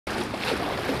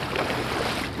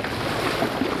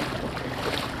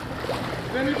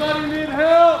Anybody need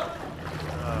help?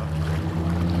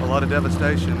 A lot of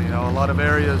devastation, you know, a lot of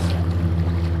areas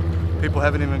people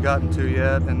haven't even gotten to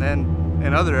yet, and then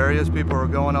in other areas people are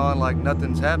going on like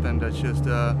nothing's happened. It's just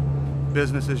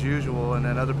business as usual, and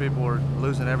then other people are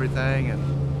losing everything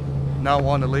and not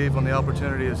wanting to leave when the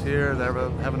opportunity is here. They're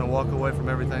having to walk away from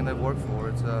everything they've worked for.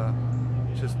 It's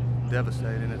just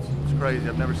devastating. It's crazy.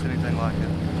 I've never seen anything like it.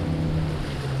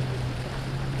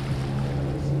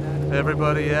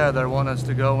 Everybody, yeah, they want us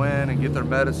to go in and get their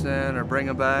medicine or bring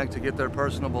them back to get their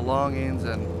personal belongings,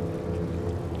 and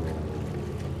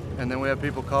then we have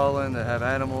people calling that have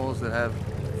animals, that have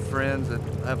friends, that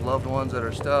have loved ones that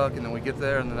are stuck, and then we get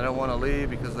there and they don't want to leave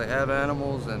because they have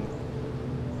animals, and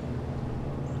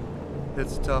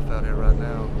it's tough out here right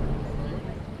now.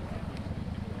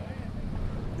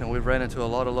 And we've ran into a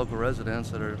lot of local residents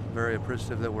that are very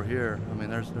appreciative that we're here. I mean,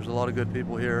 there's a lot of good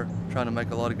people here trying to make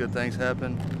a lot of good things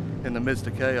happen in the midst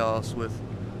of chaos with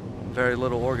very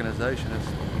little organization.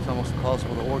 It's almost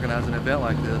impossible to organize an event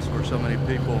like this where so many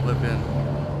people have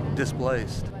been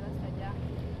displaced.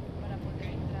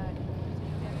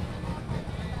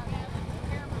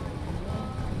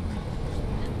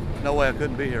 No way I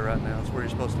couldn't be here right now. It's where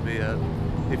you're supposed to be at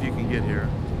if you can get here.